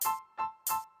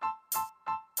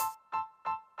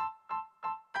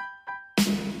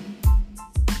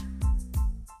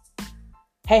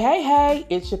Hey,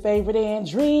 it's your favorite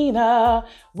Andrina.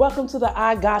 Welcome to the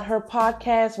I Got Her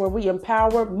podcast, where we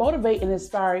empower, motivate, and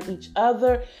inspire each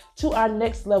other to our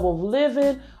next level of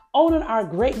living, owning our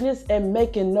greatness and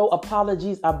making no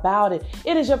apologies about it.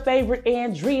 It is your favorite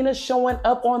Andrina showing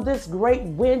up on this great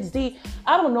Wednesday.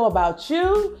 I don't know about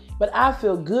you, but I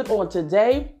feel good on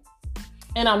today,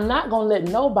 and I'm not going to let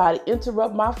nobody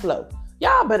interrupt my flow.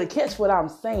 Y'all better catch what I'm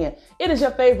saying. It is your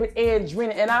favorite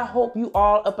Andrina, and I hope you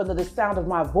all up under the sound of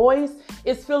my voice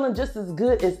is feeling just as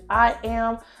good as I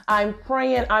am. I'm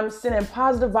praying, I'm sending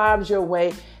positive vibes your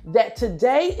way, that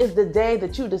today is the day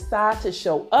that you decide to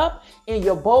show up in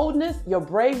your boldness, your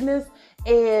braveness,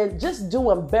 and just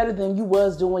doing better than you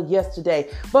was doing yesterday.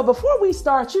 But before we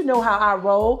start, you know how I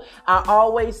roll. I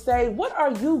always say, what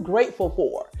are you grateful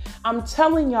for? I'm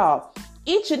telling y'all,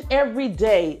 each and every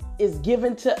day is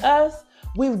given to us.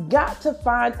 We've got to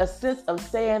find a sense of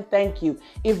saying thank you.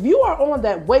 If you are on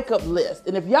that wake up list,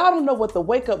 and if y'all don't know what the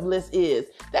wake up list is,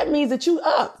 that means that you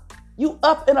up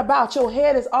and about. Your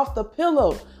head is off the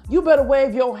pillow. You better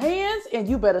wave your hands and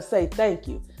you better say thank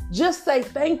you. Just say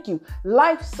thank you.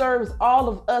 Life serves all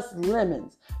of us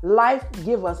lemons. Life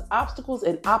gives us obstacles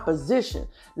and opposition.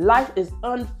 Life is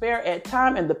unfair at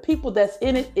times, and the people that's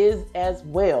in it is as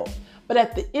well. But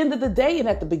at the end of the day and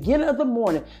at the beginning of the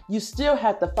morning, you still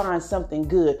have to find something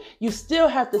good. You still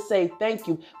have to say thank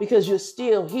you because you're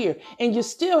still here. And you're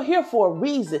still here for a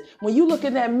reason. When you look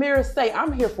in that mirror, say,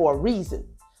 I'm here for a reason.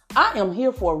 I am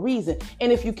here for a reason.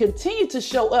 And if you continue to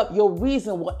show up, your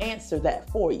reason will answer that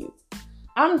for you.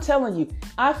 I'm telling you,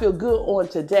 I feel good on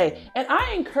today. And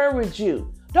I encourage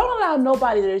you, don't allow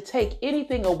nobody to take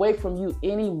anything away from you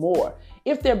anymore.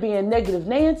 If they're being negative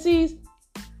Nancy's,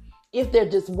 if they're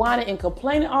just whining and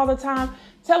complaining all the time,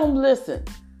 tell them, listen,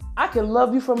 I can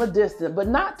love you from a distance, but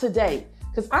not today,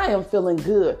 because I am feeling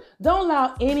good. Don't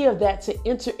allow any of that to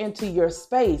enter into your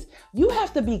space. You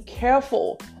have to be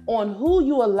careful on who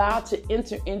you allow to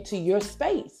enter into your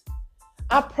space.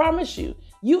 I promise you,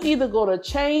 you either going to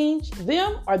change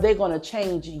them or they're going to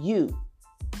change you.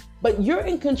 But you're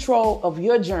in control of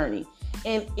your journey.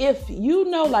 And if you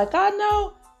know, like I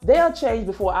know, they'll change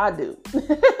before I do.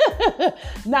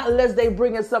 Not unless they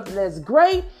bring in something that's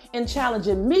great and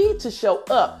challenging me to show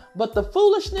up. But the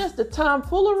foolishness, the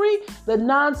tomfoolery, the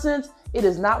nonsense, it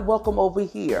is not welcome over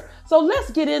here. So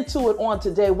let's get into it on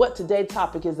today, what today's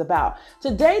topic is about.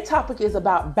 Today's topic is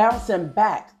about bouncing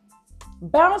back.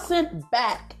 Bouncing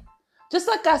back. Just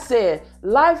like I said,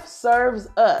 life serves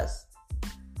us.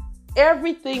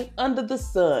 Everything under the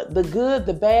sun, the good,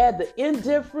 the bad, the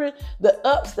indifferent, the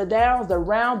ups, the downs, the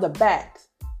round, the backs.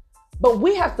 But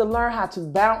we have to learn how to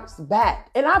bounce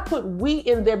back. And I put we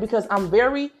in there because I'm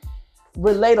very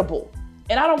relatable.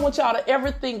 And I don't want y'all to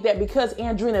ever think that because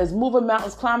Andrina is moving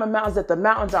mountains, climbing mountains, that the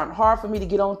mountains aren't hard for me to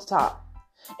get on the top.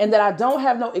 And that I don't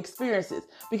have no experiences.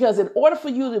 Because in order for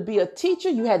you to be a teacher,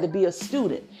 you had to be a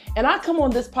student. And I come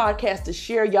on this podcast to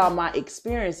share y'all my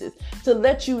experiences, to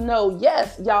let you know,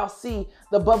 yes, y'all see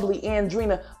the bubbly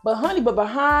Andrina, but honey, but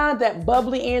behind that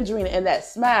bubbly Andrina and that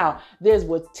smile, there's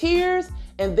was tears,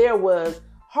 and there was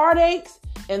heartaches,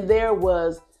 and there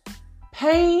was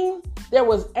pain, there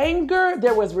was anger,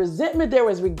 there was resentment, there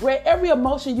was regret. Every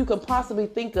emotion you can possibly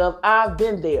think of, I've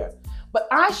been there. But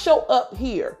I show up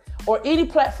here, or any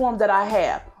platform that I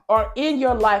have, or in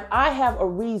your life, I have a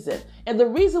reason. And the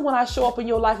reason when I show up in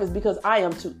your life is because I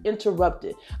am to interrupt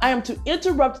it. I am to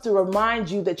interrupt to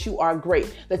remind you that you are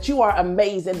great, that you are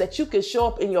amazing, that you can show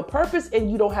up in your purpose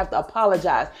and you don't have to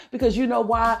apologize. Because you know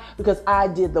why? Because I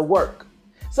did the work.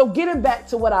 So getting back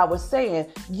to what I was saying,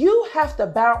 you have to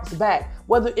bounce back,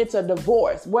 whether it's a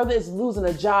divorce, whether it's losing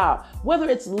a job, whether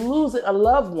it's losing a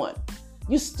loved one.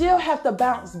 You still have to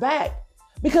bounce back.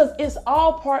 Because it's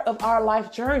all part of our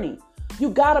life journey. You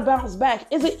got to bounce back.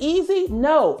 Is it easy?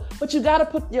 No. But you got to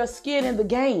put your skin in the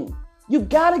game. You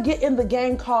got to get in the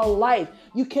game called life.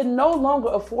 You can no longer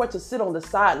afford to sit on the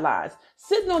sidelines.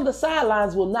 Sitting on the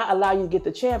sidelines will not allow you to get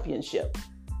the championship.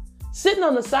 Sitting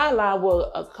on the sideline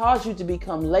will cause you to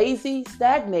become lazy,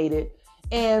 stagnated,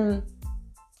 and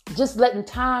just letting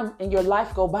time in your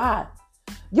life go by.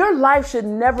 Your life should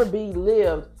never be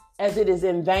lived as it is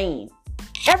in vain.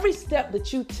 Every step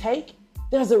that you take,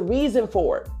 there's a reason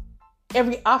for it.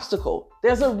 Every obstacle,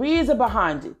 there's a reason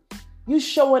behind it. You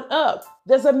showing up,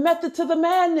 there's a method to the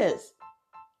madness.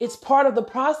 It's part of the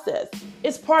process.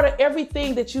 It's part of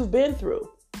everything that you've been through.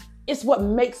 It's what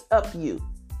makes up you.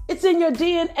 It's in your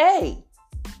DNA.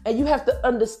 And you have to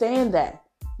understand that.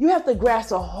 You have to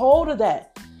grasp a hold of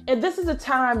that. And this is a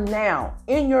time now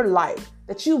in your life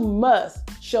that you must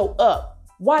show up.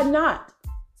 Why not?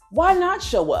 Why not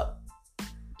show up?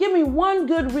 Give me one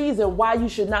good reason why you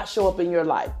should not show up in your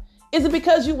life. Is it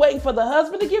because you're waiting for the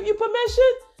husband to give you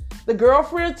permission? The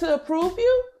girlfriend to approve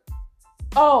you?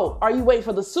 Oh, are you waiting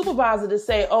for the supervisor to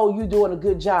say, oh, you're doing a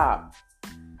good job?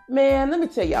 Man, let me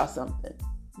tell y'all something.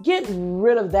 Get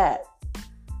rid of that.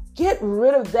 Get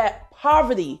rid of that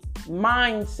poverty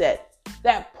mindset,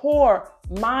 that poor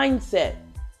mindset.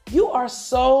 You are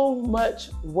so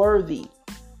much worthy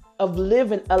of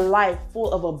living a life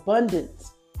full of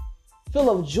abundance, full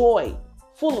of joy,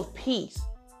 full of peace,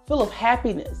 full of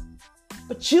happiness.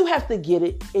 But you have to get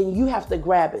it and you have to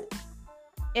grab it.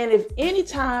 And if any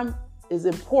time is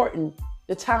important,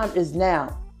 the time is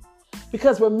now.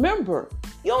 Because remember,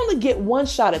 you only get one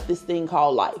shot at this thing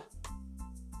called life.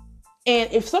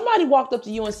 And if somebody walked up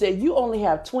to you and said, you only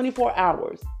have 24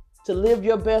 hours to live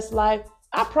your best life,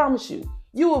 I promise you,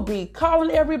 you will be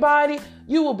calling everybody.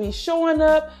 You will be showing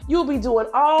up. You will be doing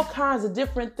all kinds of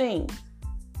different things.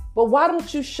 But why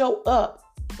don't you show up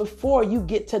before you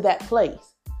get to that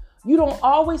place? You don't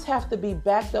always have to be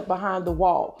backed up behind the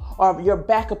wall, or your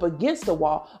back up against the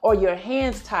wall, or your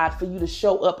hands tied for you to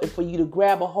show up and for you to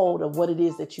grab a hold of what it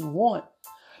is that you want.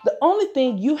 The only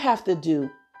thing you have to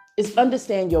do is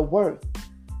understand your worth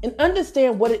and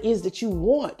understand what it is that you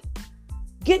want.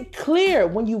 Get clear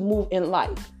when you move in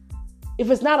life.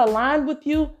 If it's not aligned with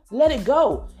you, let it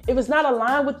go. If it's not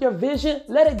aligned with your vision,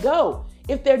 let it go.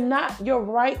 If they're not your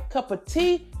right cup of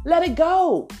tea, let it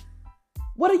go.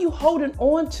 What are you holding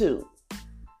on to?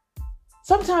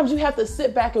 Sometimes you have to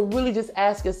sit back and really just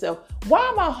ask yourself, why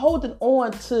am I holding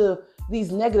on to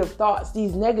these negative thoughts,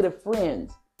 these negative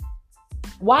friends?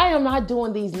 Why am I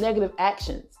doing these negative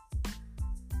actions?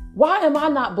 Why am I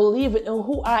not believing in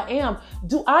who I am?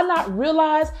 Do I not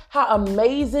realize how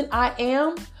amazing I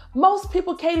am? Most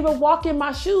people can't even walk in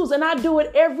my shoes, and I do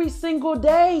it every single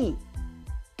day.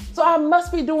 So I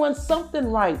must be doing something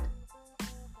right.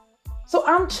 So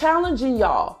I'm challenging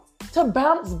y'all to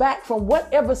bounce back from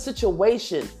whatever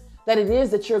situation that it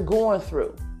is that you're going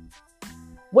through.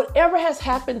 Whatever has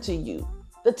happened to you,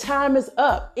 the time is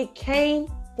up. It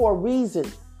came for a reason.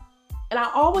 And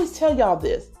I always tell y'all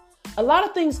this. A lot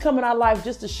of things come in our life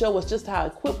just to show us just how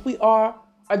equipped we are,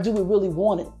 or do we really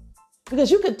want it?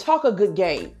 Because you can talk a good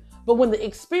game, but when the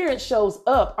experience shows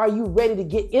up, are you ready to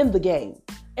get in the game?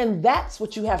 And that's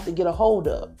what you have to get a hold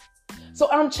of. So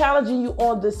I'm challenging you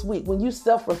on this week, when you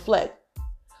self-reflect,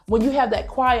 when you have that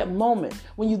quiet moment,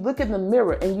 when you look in the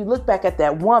mirror and you look back at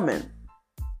that woman,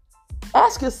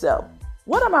 ask yourself,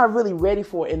 what am I really ready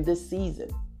for in this season?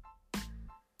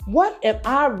 What am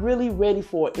I really ready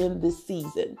for in this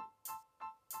season?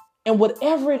 And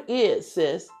whatever it is,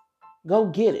 sis, go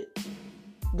get it.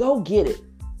 Go get it.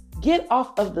 Get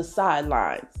off of the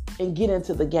sidelines and get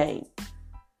into the game.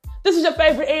 This is your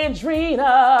favorite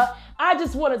Andrina. I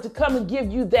just wanted to come and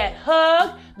give you that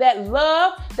hug, that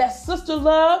love, that sister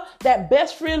love, that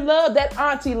best friend love, that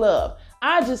auntie love.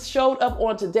 I just showed up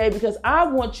on today because I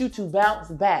want you to bounce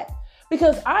back,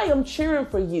 because I am cheering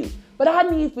for you. But I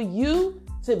need for you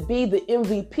to be the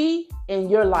MVP in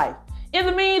your life. In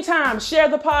the meantime, share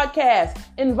the podcast.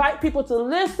 Invite people to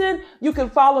listen. You can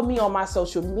follow me on my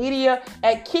social media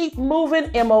at Keep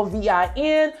Moving,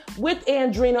 MOVIN, with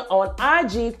Andrina on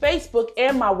IG, Facebook,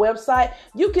 and my website.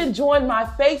 You can join my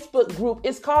Facebook group.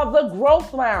 It's called The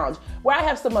Growth Lounge, where I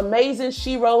have some amazing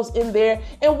sheroes in there.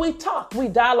 And we talk, we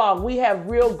dialogue. We have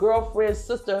real girlfriend,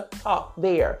 sister talk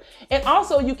there. And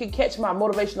also, you can catch my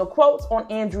motivational quotes on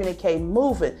Andrina K.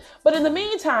 Moving. But in the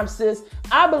meantime, sis,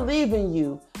 I believe in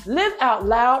you. Live out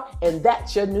loud, and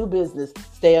that's your new business.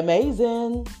 Stay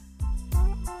amazing.